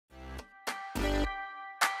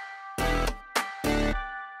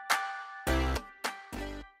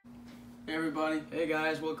Hey everybody. Hey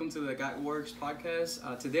guys, welcome to the God Works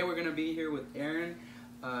podcast. Today we're going to be here with Aaron.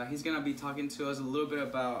 He's going to be talking to us a little bit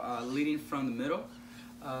about leading from the middle.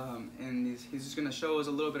 And he's just going to show us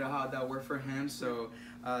a little bit of how that worked for him. So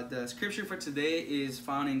the scripture for today is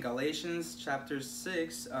found in Galatians chapter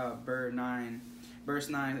 6, verse 9.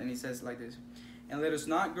 And he says like this: "And let us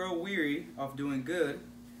not grow weary of doing good,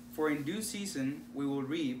 for in due season we will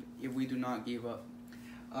reap if we do not give up."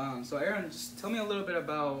 So Aaron, just tell me a little bit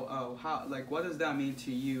about how, what does that mean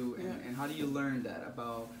to you, and how do you learn that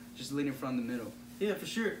about just leading from the middle? Yeah, for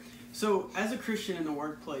sure. So as a Christian in the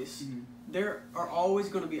workplace, there are always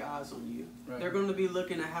going to be eyes on you. Right. They're going to be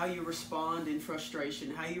looking at how you respond in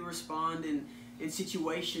frustration, how you respond in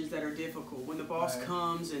situations that are difficult. When the boss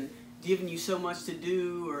comes and giving you so much to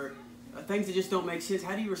do, or things that just don't make sense,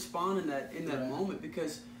 how do you respond in that moment?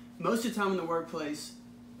 Because most of the time in the workplace,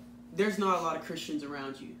 there's not a lot of Christians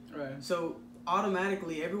around you. Right. So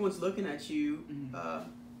automatically, everyone's looking at you.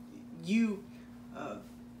 You,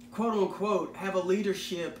 quote unquote, have a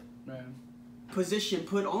leadership position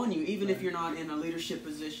put on you, even if you're not in a leadership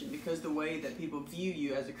position, because the way that people view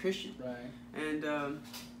you as a Christian. Right. And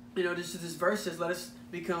this verse says,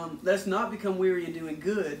 "Let's not become weary in doing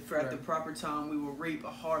good, for at the proper time we will reap a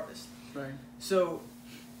harvest." Right. So,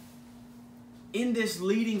 in this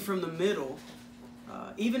leading from the middle,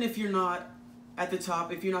 even if you're not at the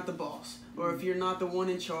top, if you're not the boss, or if you're not the one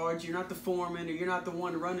in charge, you're not the foreman, or you're not the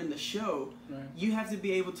one running the show, you have to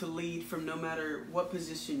be able to lead from no matter what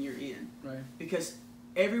position you're in. Right. Because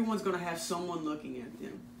everyone's going to have someone looking at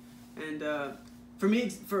them. And for me,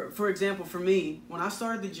 for example, for me, when I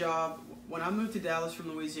started the job, when I moved to Dallas from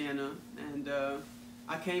Louisiana, and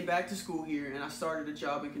I came back to school here, and I started a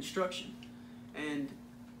job in construction. And,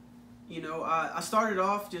 I started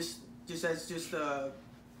off just as a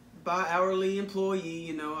bi-hourly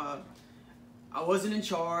employee. I wasn't in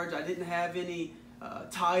charge. I didn't have any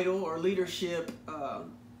title or leadership,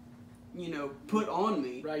 put on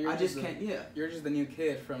me. Right. I just can't. Yeah. You're just the new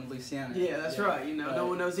kid from Louisiana. Yeah, that's right. No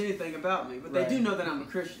one knows anything about me, but they do know that I'm a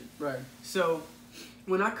Christian. Right. So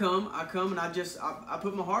when I come and I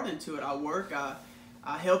put my heart into it. I work.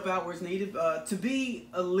 I help out where it's needed. To be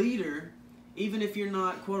a leader, even if you're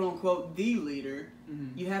not quote unquote the leader,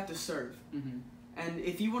 you have to serve. And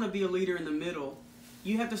if you want to be a leader in the middle,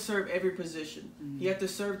 you have to serve every position. You have to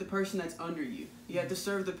serve the person that's under you. You have to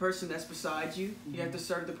serve the person that's beside you. You have to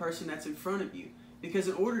serve the person that's in front of you. Because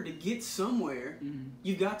in order to get somewhere,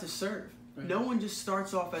 you got to serve. Right. No one just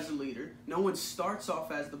starts off as a leader. No one starts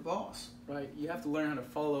off as the boss. Right. You have to learn how to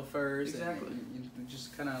follow first. Exactly. And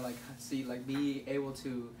just kind of be able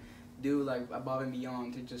to do above and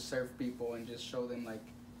beyond to just serve people and just show them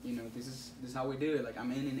this is how we do it.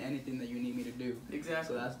 I'm in anything that you need me to do.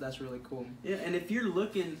 Exactly. So that's really cool. Yeah, and if you're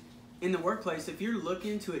looking in the workplace, if you're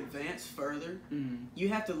looking to advance further, you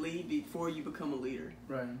have to lead before you become a leader.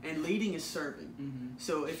 Right. And leading is serving.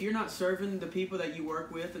 So if you're not serving the people that you work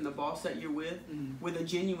with and the boss that you're with a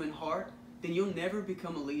genuine heart, then you'll never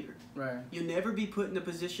become a leader. Right. You'll never be put in the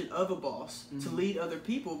position of a boss to lead other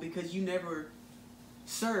people, because you never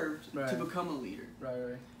served to become a leader.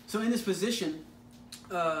 Right. So in this position,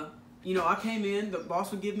 I came in, the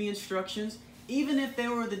boss would give me instructions, even if they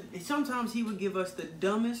were sometimes he would give us the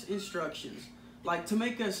dumbest instructions, like to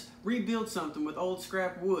make us rebuild something with old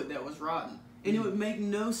scrap wood that was rotten. And it would make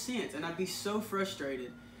no sense, and I'd be so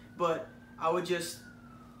frustrated. But I would just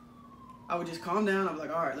calm down. I'd be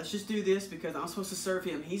like, all right, let's just do this, because I'm supposed to serve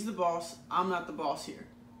him. He's the boss. I'm not the boss here.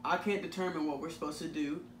 I can't determine what we're supposed to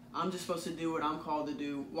do. I'm just supposed to do what I'm called to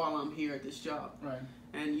do while I'm here at this job. Right.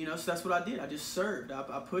 And, so that's what I did. I just served.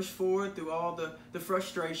 I pushed forward through all the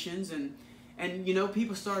frustrations, and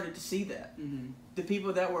people started to see that. The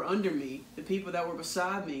people that were under me, the people that were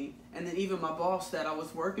beside me, and then even my boss that I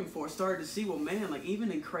was working for started to see, well, man,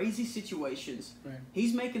 even in crazy situations,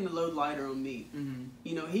 he's making the load lighter on me.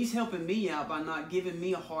 He's helping me out by not giving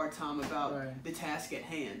me a hard time about the task at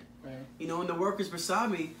hand. Right. And the workers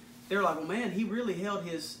beside me, they're like, well, man, he really held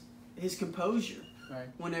his composure. Right.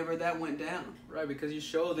 Whenever that went down. Right, because you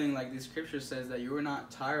showed them, the scripture says that you were not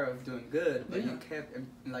tired of doing good, but you kept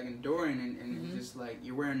enduring and just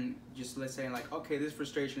you weren't just, let's say, okay, this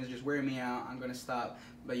frustration is just wearing me out, I'm going to stop.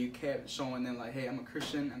 But you kept showing them hey, I'm a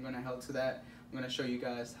Christian, I'm going to help to that. I'm going to show you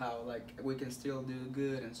guys how we can still do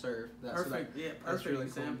good and serve. That's perfect. Perfect really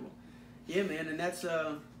example. Cool. Yeah, man, and that's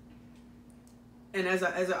and as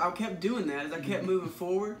I kept doing that, as I kept moving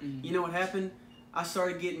forward, you know what happened? I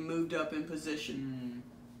started getting moved up in position,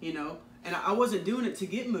 and I wasn't doing it to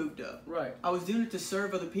get moved up. Right. I was doing it to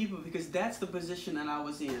serve other people, because that's the position that I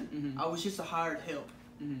was in. I was just a hired help.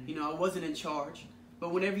 I wasn't in charge.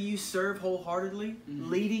 But whenever you serve wholeheartedly,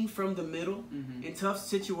 leading from the middle in tough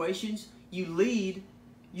situations, you lead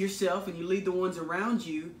yourself and you lead the ones around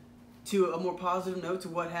you to a more positive note to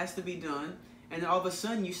what has to be done. And then all of a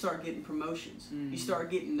sudden you start getting promotions. You start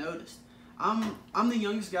getting noticed. I'm the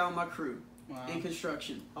youngest guy on my crew in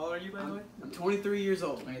construction. How old are you, by the way? I'm 23 years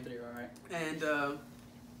old. 23, all right. And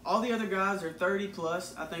all the other guys are 30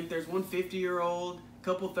 plus. I think there's one 50-year-old, a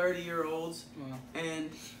couple 30-year-olds. Wow. And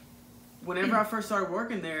whenever I first started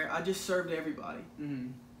working there, I just served everybody.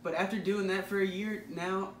 But after doing that for a year,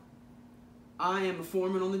 now I am a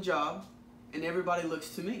foreman on the job, and everybody looks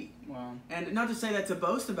to me. Wow. And not to say that to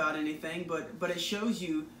boast about anything, but it shows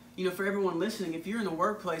you, you know, for everyone listening, if you're in the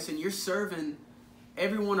workplace and you're serving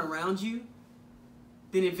everyone around you,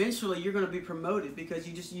 then eventually you're going to be promoted, because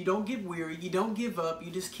you don't get weary, you don't give up,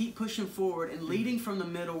 you just keep pushing forward and leading from the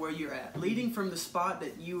middle where you're at, leading from the spot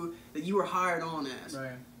that you were hired on as.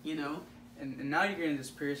 Right. You know. And now you're getting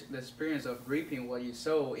the experience of reaping what you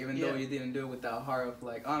sow, even though you didn't do it with that heart of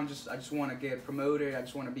like, oh, I just want to get promoted, I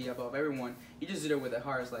just want to be above everyone. You just did it with the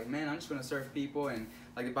heart. It's like, man, I'm just gonna serve people, and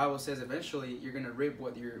like the Bible says, eventually you're gonna reap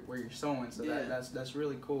where you're sowing. So that's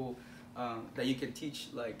really cool. That you can teach,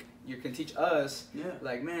 like you can teach us,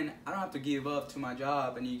 like, man, I don't have to give up to my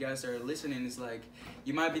job. And you guys are listening, it's like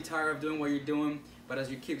you might be tired of doing what you're doing, but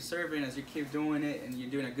as you keep serving, as you keep doing it, and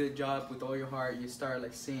you're doing a good job with all your heart, you start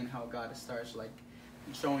like seeing how God starts like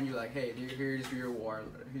showing you like, hey, here's your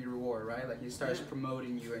reward, right? Like he starts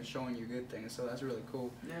promoting you and showing you good things. So that's really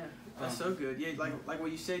cool. Yeah, that's so good. Yeah, like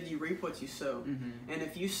what you said, you reap what you sow. And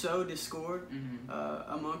if you sow discord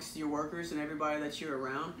amongst your workers and everybody that you're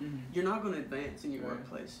around, you're not going to advance in your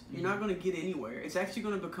workplace. You're not going to get anywhere. It's actually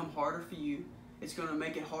going to become harder for you. It's going to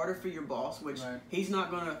make it harder for your boss, which he's not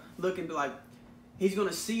going to look and be like, he's going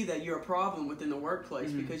to see that you're a problem within the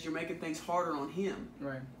workplace because you're making things harder on him.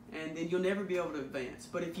 Right. And then you'll never be able to advance.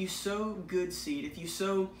 But if you sow good seed, if you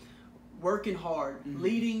sow working hard,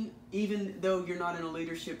 leading, even though you're not in a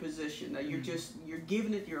leadership position, that you're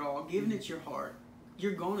giving it your all, giving it your heart,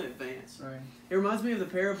 you're going to advance. Right. It reminds me of the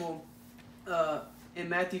parable in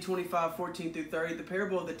Matthew 25:14-30, the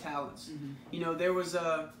parable of the talents. You know, there was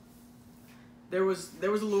a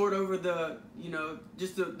lord over the, you know,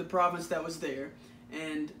 just the province that was there,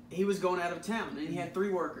 and he was going out of town, and he had 3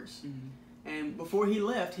 workers. And before he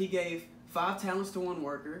left, he gave 5 talents to one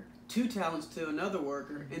worker, 2 talents to another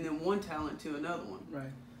worker, and then 1 talent to another one. Right.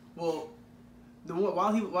 Well,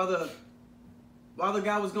 while the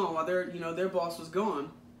guy was gone, while their boss was gone,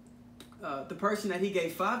 the person that he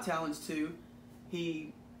gave 5 talents to,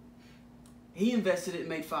 he invested it and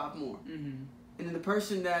made 5 more. And then the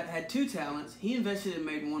person that had 2 talents, he invested it and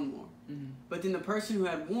made 1 more. But then the person who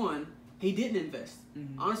had 1, he didn't invest.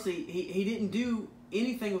 Honestly, he didn't do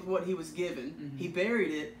anything with what he was given. He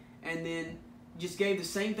buried it and then just gave the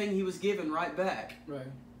same thing he was given right back. Right.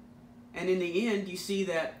 And in the end, you see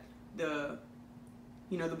that the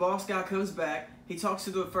boss guy comes back. He talks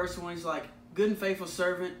to the first one. He's like, "Good and faithful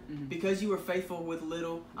servant, because you were faithful with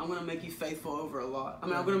little, I'm going to make you faithful over a lot. I'm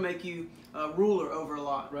going to make you ruler over a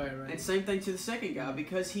lot." Right. And same thing to the second guy,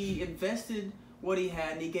 because he invested what he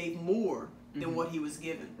had and he gave more than what he was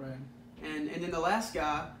given. Right. And then the last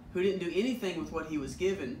guy, who didn't do anything with what he was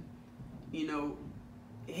given, you know,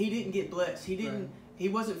 he didn't get blessed. He didn't. Right. He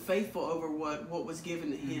wasn't faithful over what was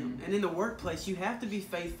given to him. And in the workplace, you have to be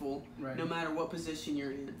faithful no matter what position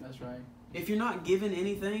you're in. That's right. If you're not given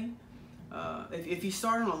anything, if you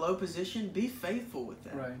start in a low position, be faithful with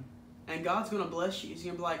that. Right. And God's going to bless you. He's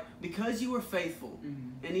going to be like, because you were faithful,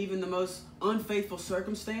 in even the most unfaithful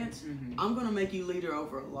circumstance, I'm going to make you leader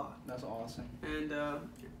over a lot. That's awesome. And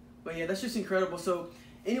but yeah, that's just incredible. So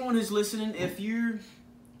anyone who's listening, if you're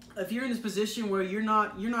in this position where you're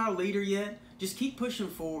not a leader yet, just keep pushing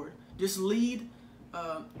forward. Just lead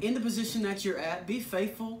in the position that you're at. Be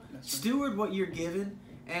faithful. Steward what you're given.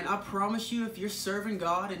 And I promise you, if you're serving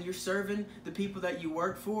God and you're serving the people that you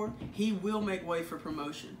work for, He will make way for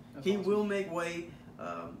promotion. He will make way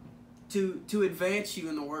to advance you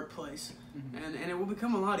in the workplace. And it will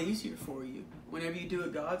become a lot easier for you whenever you do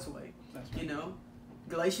it God's way. You know,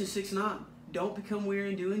 Galatians 6:9. Don't become weary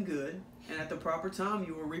in doing good, and at the proper time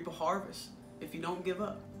you will reap a harvest if you don't give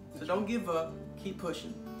up. So don't give up. Keep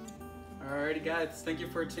pushing. Alrighty, guys. Thank you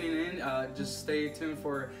for tuning in. Just stay tuned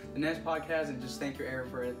for the next podcast, and just thank you, Aaron,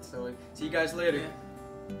 for it. So see you guys later. Yeah.